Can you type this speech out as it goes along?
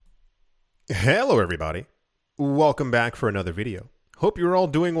Hello everybody, welcome back for another video. Hope you're all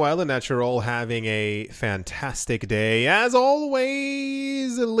doing well and that you're all having a fantastic day. As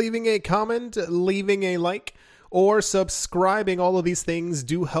always, leaving a comment, leaving a like, or subscribing, all of these things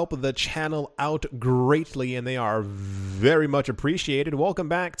do help the channel out greatly and they are very much appreciated. Welcome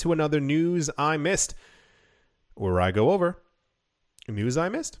back to another News I Missed, where I go over news I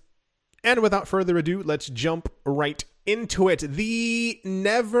missed. And without further ado, let's jump right into it. The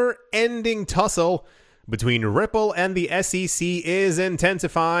never-ending tussle between Ripple and the SEC is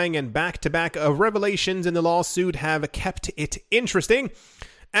intensifying, and back-to-back of revelations in the lawsuit have kept it interesting.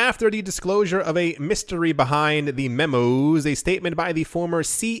 After the disclosure of a mystery behind the memos, a statement by the former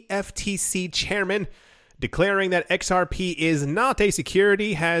CFTC chairman declaring that XRP is not a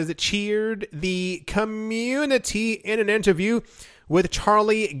security has cheered the community in an interview with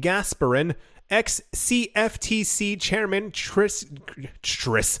Charlie Gasparin. Ex-CFTC chairman Chris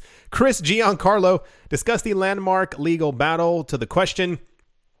Giancarlo discussed the landmark legal battle to the question,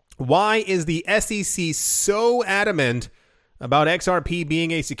 why is the SEC so adamant about XRP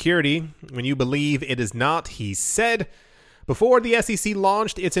being a security when you believe it is not, he said. Before the SEC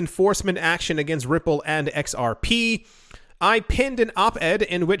launched its enforcement action against Ripple and XRP, I pinned an op-ed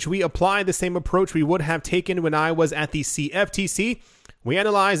in which we applied the same approach we would have taken when I was at the CFTC. We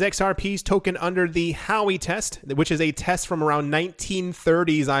analyzed XRP's token under the Howey test, which is a test from around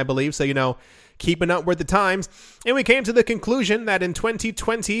 1930s, I believe. So, keeping up with the times. And we came to the conclusion that in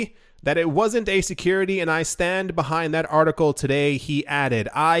 2020, that it wasn't a security, and I stand behind that article today, he added.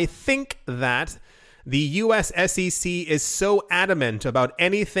 I think that the US SEC is so adamant about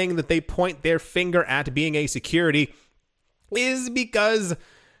anything that they point their finger at being a security is because,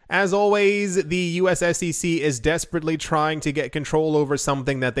 as always, the US SEC is desperately trying to get control over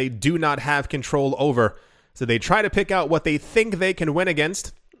something that they do not have control over. So they try to pick out what they think they can win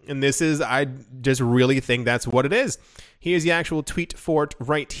against. And I just really think that's what it is. Here's the actual tweet for it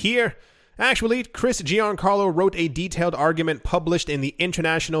right here. Actually, Chris Giancarlo wrote a detailed argument published in the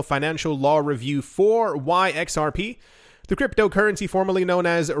International Financial Law Review for why XRP, the cryptocurrency formerly known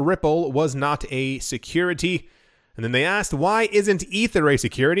as Ripple, was not a security. And then they asked, why isn't Ether a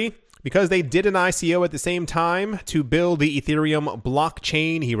security? Because they did an ICO at the same time to build the Ethereum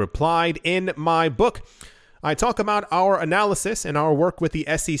blockchain. He replied, in my book, I talk about our analysis and our work with the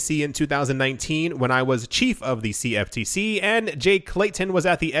SEC in 2019 when I was chief of the CFTC and Jay Clayton was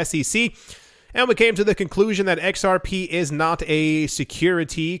at the SEC. And we came to the conclusion that XRP is not a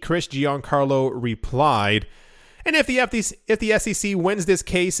security, Chris Giancarlo replied. And if the SEC wins this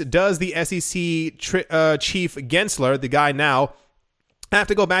case, does the SEC Chief Gensler, the guy now, have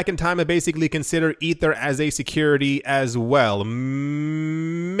to go back in time and basically consider Ether as a security as well?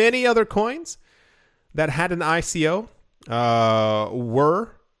 Many other coins that had an ICO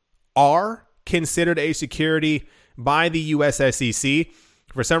are considered a security by the US SEC.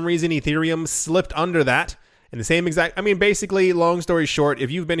 For some reason, Ethereum slipped under that. And the same exact, basically, long story short,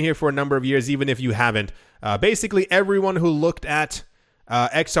 if you've been here for a number of years, even if you haven't, basically everyone who looked at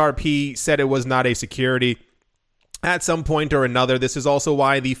XRP said it was not a security at some point or another. This is also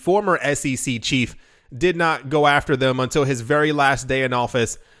why the former SEC chief did not go after them until his very last day in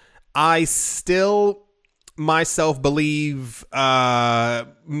office. I still myself believe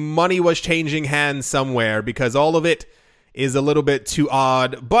money was changing hands somewhere because all of it is a little bit too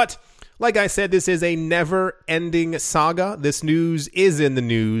odd. But like I said, this is a never-ending saga. This news is in the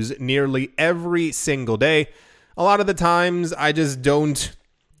news nearly every single day. A lot of the times, I just don't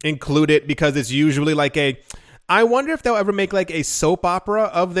include it because it's usually like I wonder if they'll ever make like a soap opera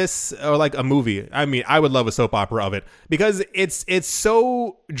of this or like a movie. I would love a soap opera of it because it's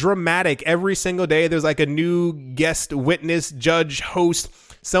so dramatic. Every single day, there's like a new guest witness, judge, host.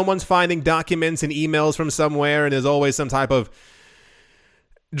 Someone's finding documents and emails from somewhere, and there's always some type of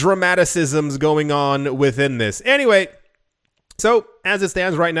dramaticisms going on within this. Anyway, so as it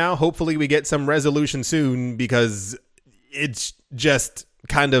stands right now, hopefully we get some resolution soon because it's just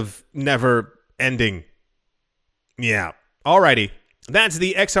kind of never ending. Yeah. Alrighty. That's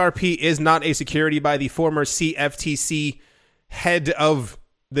the XRP is not a security by the former CFTC head of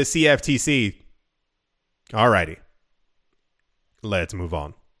the CFTC. Alrighty. Let's move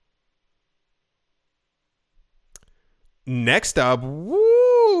on. Next up,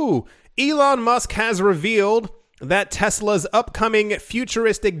 Elon Musk has revealed that Tesla's upcoming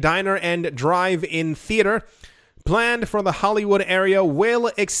futuristic diner and drive-in theater planned for the Hollywood area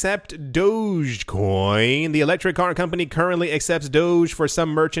will accept Dogecoin. The electric car company currently accepts Doge for some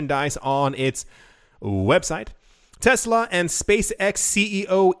merchandise on its website. Tesla and SpaceX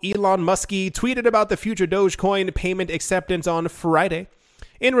CEO Elon Musk tweeted about the future Dogecoin payment acceptance on Friday.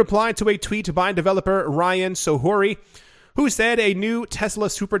 in reply to a tweet by developer Ryan Sohori, who said a new Tesla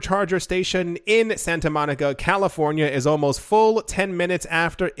supercharger station in Santa Monica, California is almost full 10 minutes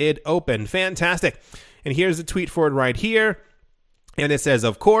after it opened. Fantastic. And here's the tweet for it right here. And it says,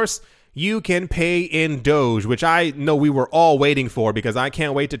 of course, you can pay in Doge, which I know we were all waiting for because I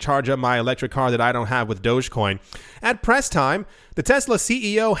can't wait to charge up my electric car that I don't have with Dogecoin. At press time, the Tesla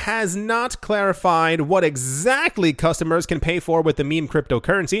CEO has not clarified what exactly customers can pay for with the meme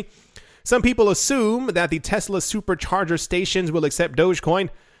cryptocurrency. Some people assume that the Tesla supercharger stations will accept Dogecoin,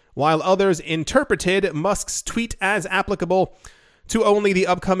 while others interpreted Musk's tweet as applicable to only the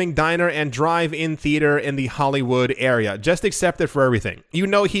upcoming diner and drive-in theater in the Hollywood area. Just accept it for everything. You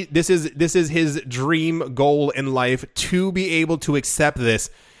know, this is his dream goal in life, to be able to accept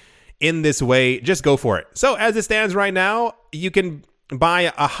this in this way. Just go for it. So as it stands right now, you can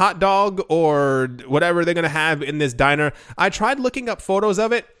buy a hot dog or whatever they're going to have in this diner. I tried looking up photos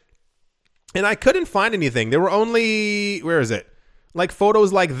of it, and I couldn't find anything. There were only, where is it? Like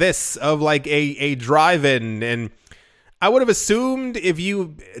photos like this of like a drive-in. And I would have assumed if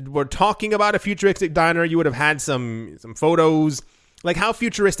you were talking about a futuristic diner, you would have had some photos. Like, how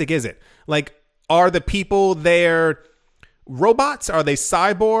futuristic is it? Like, are the people there robots? Are they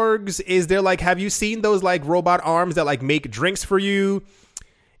cyborgs? Is there like, have you seen those like robot arms that like make drinks for you?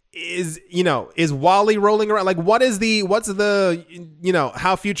 Is Wally rolling around? Like, what's the,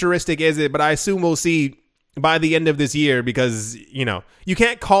 how futuristic is it? But I assume we'll see by the end of this year because, you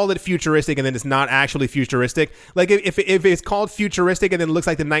can't call it futuristic and then it's not actually futuristic. Like, if it's called futuristic and then it looks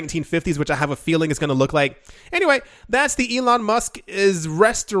like the 1950s, which I have a feeling it's going to look like. Anyway, that's the Elon Musk's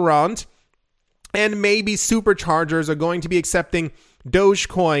restaurant, and maybe superchargers are going to be accepting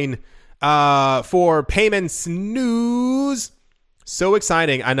Dogecoin for payments. News. So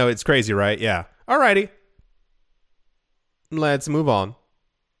exciting. I know, it's crazy, right? Yeah. Alrighty. Let's move on.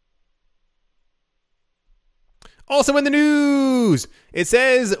 Also in the news, it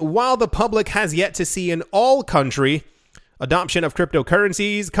says, while the public has yet to see an all-country adoption of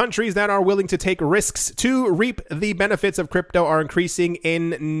cryptocurrencies, countries that are willing to take risks to reap the benefits of crypto are increasing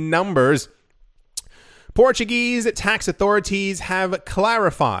in numbers. Portuguese tax authorities have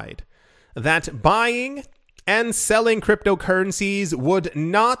clarified that buying and selling cryptocurrencies would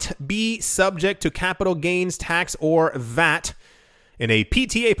not be subject to capital gains tax or VAT. In a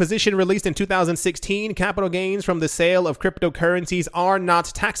PTA position released in 2016, capital gains from the sale of cryptocurrencies are not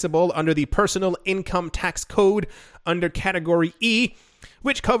taxable under the Personal Income Tax Code under Category E,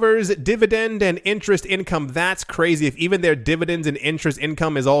 which covers dividend and interest income. That's crazy. If even their dividends and interest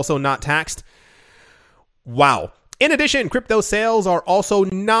income is also not taxed. Wow. In addition, crypto sales are also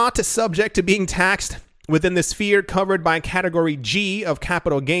not subject to being taxed within the sphere covered by Category G of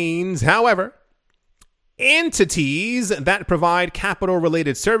capital gains. However, entities that provide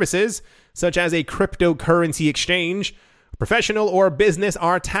capital-related services, such as a cryptocurrency exchange, professional or business,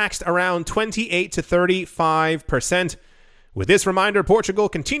 are taxed around 28 to 35%. With this reminder, Portugal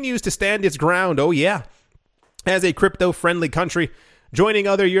continues to stand its ground, as a crypto-friendly country, joining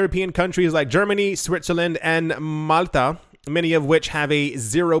other European countries like Germany, Switzerland, and Malta, many of which have a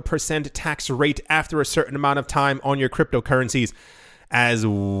 0% tax rate after a certain amount of time on your cryptocurrencies as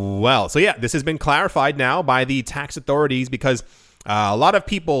well. So this has been clarified now by the tax authorities because a lot of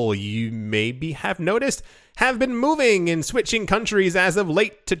people, you maybe have noticed, have been moving and switching countries as of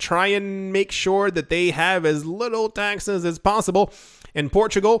late to try and make sure that they have as little taxes as possible. And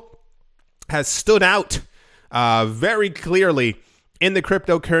Portugal has stood out very clearly in the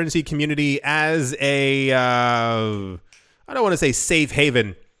cryptocurrency community as a, I don't want to say safe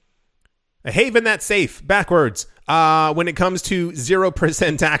haven. A haven that's safe, backwards, when it comes to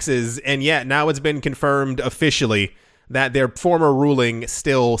 0% taxes. And yet now it's been confirmed officially that their former ruling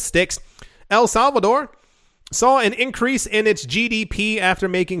still sticks. El Salvador saw an increase in its GDP after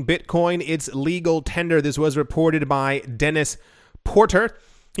making Bitcoin its legal tender. This was reported by Dennis Porter.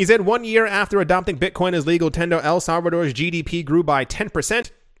 He said 1 year after adopting Bitcoin as legal tender, El Salvador's GDP grew by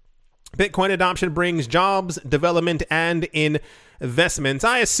 10%. Bitcoin adoption brings jobs, development, and investments.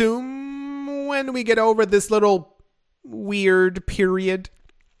 I assume when we get over this little weird period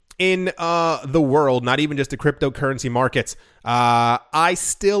in the world, not even just the cryptocurrency markets, I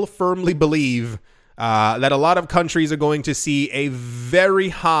still firmly believe that a lot of countries are going to see a very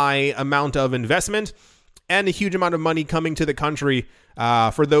high amount of investment and a huge amount of money coming to the country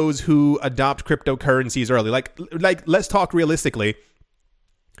for those who adopt cryptocurrencies early. Like, let's talk realistically.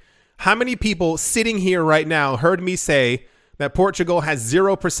 How many people sitting here right now heard me say that Portugal has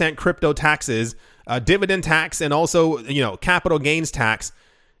 0% crypto taxes, dividend tax, and also, capital gains tax?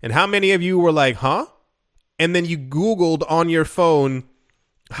 And how many of you were like, huh? And then you Googled on your phone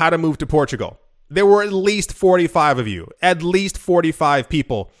how to move to Portugal. There were at least 45 of you. At least 45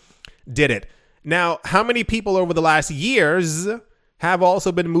 people did it. Now, how many people over the last years have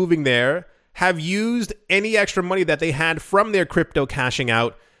also been moving there, have used any extra money that they had from their crypto cashing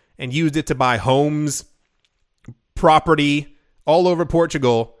out and used it to buy homes, property all over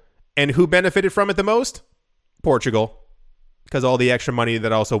Portugal? And who benefited from it the most? Portugal. Because all the extra money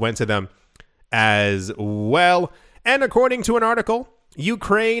that also went to them as well. And according to an article,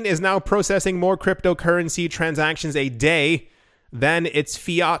 Ukraine is now processing more cryptocurrency transactions a day than its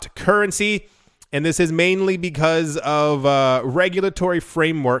fiat currency. And this is mainly because of regulatory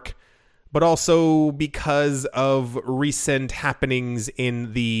framework, but also because of recent happenings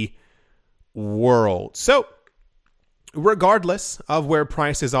in the world. So, regardless of where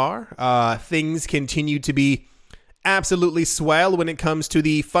prices are, things continue to be absolutely swell when it comes to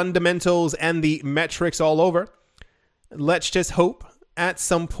the fundamentals and the metrics all over. Let's just hope at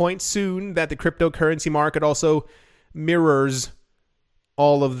some point soon that the cryptocurrency market also mirrors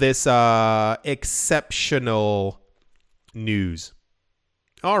all of this exceptional news.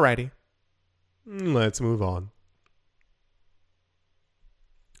 Alrighty, let's move on.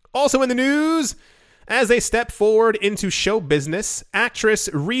 Also in the news, as they step forward into show business, actress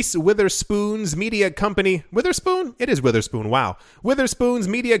Reese Witherspoon's media company... Witherspoon? It is Witherspoon, wow. Witherspoon's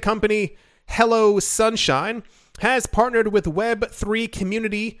media company, Hello Sunshine, has partnered with Web3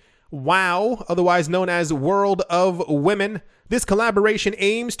 community WOW, otherwise known as World of Women. This collaboration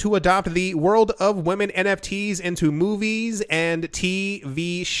aims to adopt the World of Women NFTs into movies and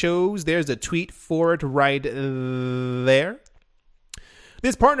TV shows. There's a tweet for it right there.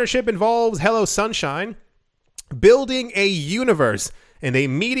 This partnership involves Hello Sunshine building a universe and a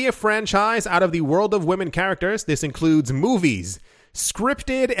media franchise out of the World of Women characters. This includes movies,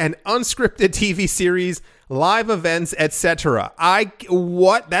 scripted and unscripted TV series, live events, etc.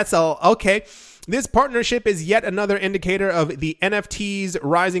 That's all. Okay. This partnership is yet another indicator of the NFT's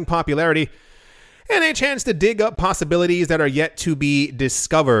rising popularity and a chance to dig up possibilities that are yet to be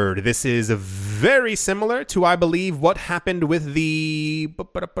discovered. This is very similar to, I believe, what happened with the...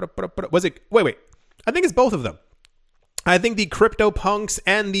 Was it... Wait. I think it's both of them. I think the CryptoPunks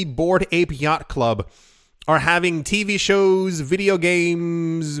and the Bored Ape Yacht Club are having TV shows, video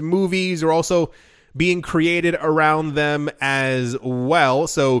games, movies are also being created around them as well.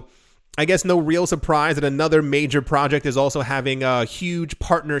 So I guess no real surprise that another major project is also having huge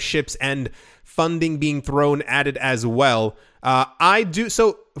partnerships and funding being thrown at it as well.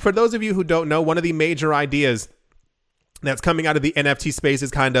 So for those of you who don't know, one of the major ideas that's coming out of the NFT space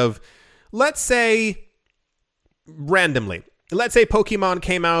is kind of, let's say, randomly. Let's say Pokemon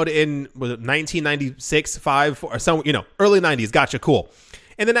came out in 1996, 5, or some, early 90s. Gotcha, cool.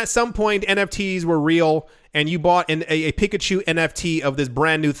 And then at some point, NFTs were real, and you bought a Pikachu NFT of this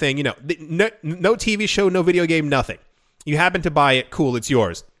brand new thing. No TV show, no video game, nothing. You happen to buy it, cool, it's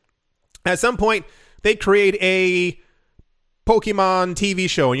yours. At some point, they create a Pokemon TV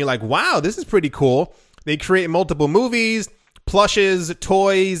show, and you're like, wow, this is pretty cool. They create multiple movies, plushes,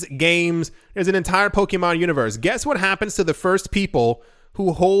 toys, games. There's an entire Pokemon universe. Guess what happens to the first people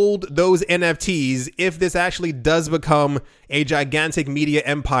who hold those NFTs if this actually does become a gigantic media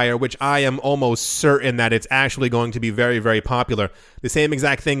empire, which I am almost certain that it's actually going to be very, very popular. The same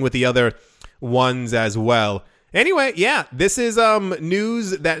exact thing with the other ones as well. Anyway, yeah, this is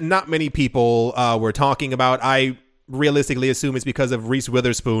news that not many people were talking about. I realistically assume it's because of Reese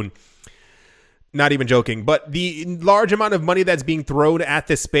Witherspoon. Not even joking, but the large amount of money that's being thrown at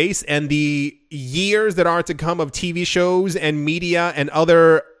this space and the years that are to come of TV shows and media and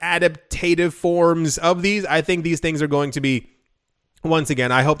other adaptative forms of these, I think these things are going to be, once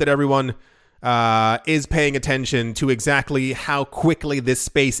again, I hope that everyone is paying attention to exactly how quickly this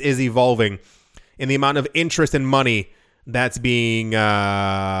space is evolving and the amount of interest and money that's being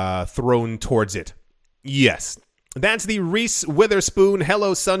thrown towards it. Yes. That's the Reese Witherspoon,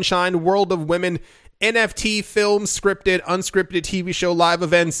 Hello Sunshine, World of Women, NFT, film, scripted, unscripted TV show, live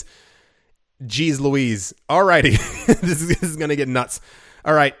events. Jeez Louise. Alrighty. This is going to get nuts.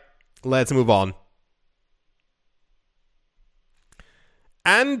 All right, let's move on.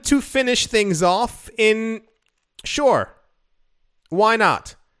 And to finish things off sure, why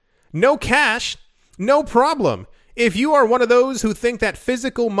not? No cash, no problem. If you are one of those who think that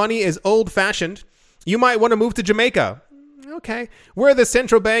physical money is old-fashioned, you might want to move to Jamaica. Okay. Where the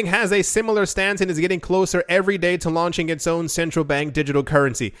central bank has a similar stance and is getting closer every day to launching its own central bank digital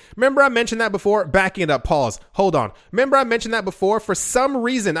currency. Remember I mentioned that before? Backing it up. Pause. Hold on. Remember I mentioned that before? For some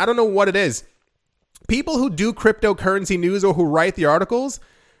reason, I don't know what it is. People who do cryptocurrency news or who write the articles,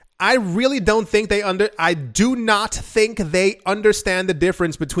 I really don't think I do not think they understand the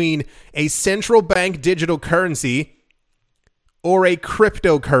difference between a central bank digital currency or a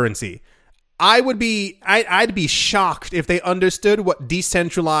cryptocurrency. I'd be shocked if they understood what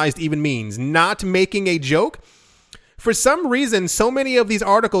decentralized even means. Not making a joke. For some reason, so many of these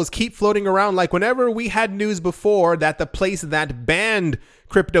articles keep floating around. Like whenever we had news before that the place that banned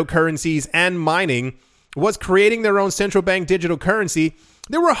cryptocurrencies and mining was creating their own central bank digital currency,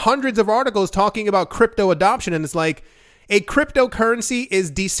 there were hundreds of articles talking about crypto adoption. And it's like, a cryptocurrency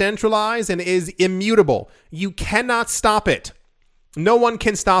is decentralized and is immutable. You cannot stop it. No one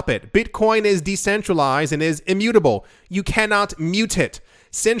can stop it. Bitcoin is decentralized and is immutable. You cannot mute it.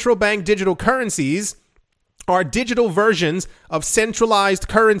 Central bank digital currencies are digital versions of centralized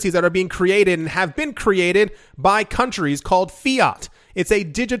currencies that are being created and have been created by countries called fiat. It's a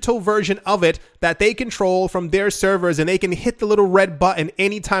digital version of it that they control from their servers, and they can hit the little red button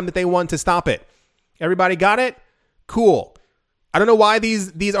anytime that they want to stop it. Everybody got it? Cool. I don't know why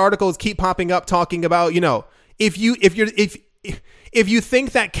these articles keep popping up talking about, if you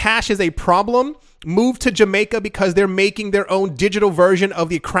think that cash is a problem, move to Jamaica because they're making their own digital version of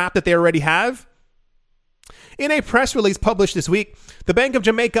the crap that they already have. In a press release published this week, the Bank of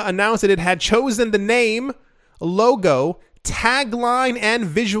Jamaica announced that it had chosen the name, logo, tagline, and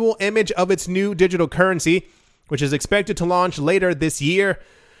visual image of its new digital currency, which is expected to launch later this year.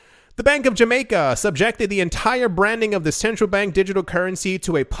 The Bank of Jamaica subjected the entire branding of the central bank digital currency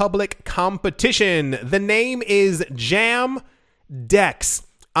to a public competition. The name is JamDex.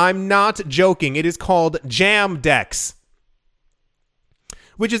 I'm not joking. It is called JamDex,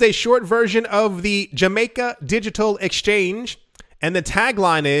 which is a short version of the Jamaica Digital Exchange. And the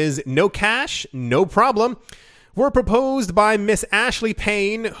tagline is, "No cash, no problem." Were proposed by Miss Ashley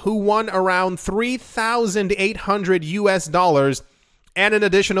Payne, who won around $3,800 US and an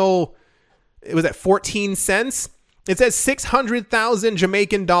additional, it was at 14 cents. It says 600,000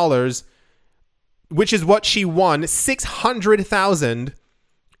 Jamaican dollars, which is what she won. 600,000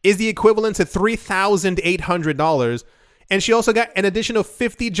 is the equivalent to $3,800. And she also got an additional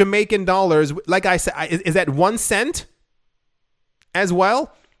 50 Jamaican dollars. Like I said, is that 1 cent as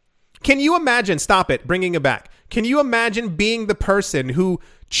well? Can you imagine? Stop it. Bringing it back. Can you imagine being the person who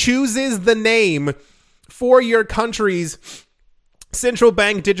chooses the name for your country's central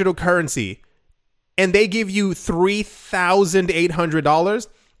bank digital currency and they give you $3,800?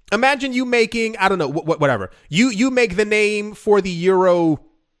 Imagine you making, I don't know, whatever. You make the name for the euro,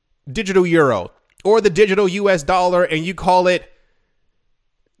 digital euro, or the digital US dollar, and you call it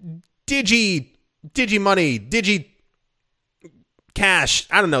Digi Money, Digi Cash,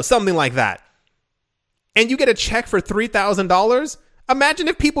 I don't know, something like that. And you get a check for $3,000. Imagine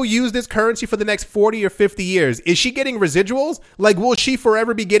if people use this currency for the next 40 or 50 years. Is she getting residuals? Like, will she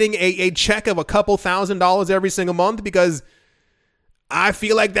forever be getting a check of a couple $1,000s every single month? Because I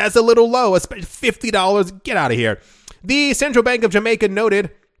feel like that's a little low. $50, get out of here. The Central Bank of Jamaica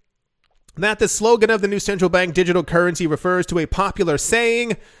noted that the slogan of the new central bank digital currency refers to a popular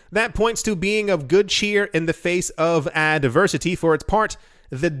saying that points to being of good cheer in the face of adversity. For its part,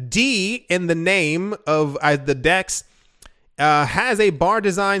 the D in the name of the DEX has a bar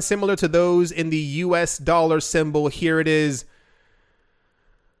design similar to those in the US dollar symbol. Here it is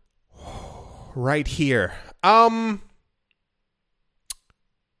right here.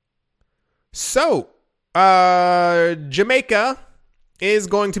 So Jamaica is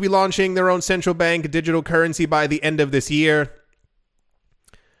going to be launching their own central bank digital currency by the end of this year.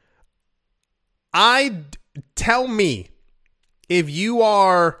 Tell me if you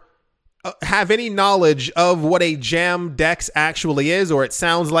have any knowledge of what a JamDex actually is, or it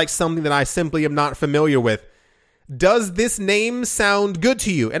sounds like something that I simply am not familiar with. Does this name sound good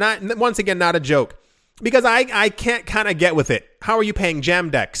to you? And once again, not a joke, because I can't kind of get with it. How are you paying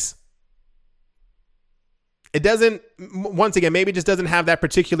JamDex? It doesn't, once again, maybe it just doesn't have that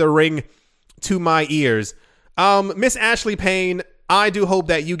particular ring to my ears. Miss Ashley Payne, I do hope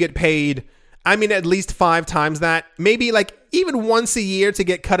that you get paid. I mean, at least 5 times that. Maybe like even once a year to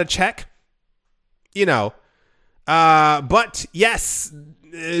get cut a check. But yes,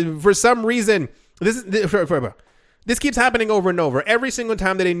 for some reason, this keeps happening over and over. Every single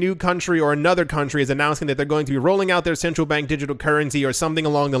time that a new country or another country is announcing that they're going to be rolling out their central bank digital currency or something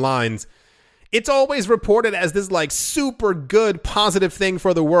along the lines, it's always reported as this like super good positive thing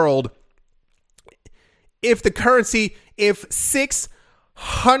for the world. If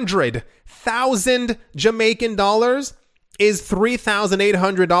 600,000 Jamaican dollars is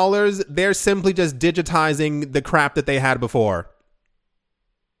 $3,800, they're simply just digitizing the crap that they had before.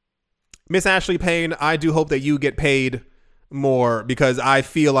 Miss Ashley Payne, I do hope that you get paid more because I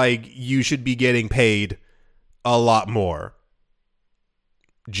feel like you should be getting paid a lot more.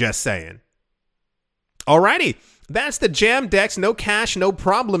 Just saying. Alrighty. That's the Jam Dex. No cash, no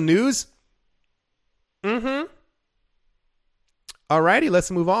problem news. Alrighty.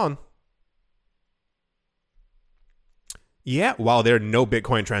 Let's move on. Yeah. Wow. There are no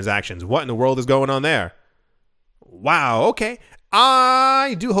Bitcoin transactions. What in the world is going on there? Wow. Okay.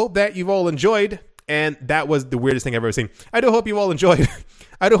 I do hope that you've all enjoyed. And that was the weirdest thing I've ever seen. I do hope you all enjoyed.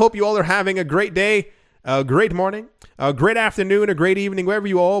 I do hope you all are having a great day, a great morning, a great afternoon, a great evening, wherever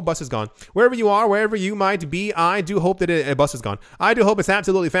you all, bus is gone. Wherever you are, wherever you might be, I do hope that a bus is gone. I do hope it's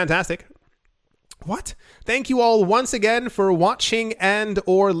absolutely fantastic. What? Thank you all once again for watching and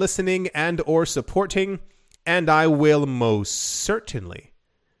or listening and or supporting. And I will most certainly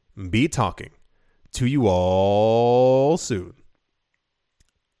be talking to you all soon.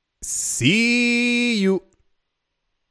 See you.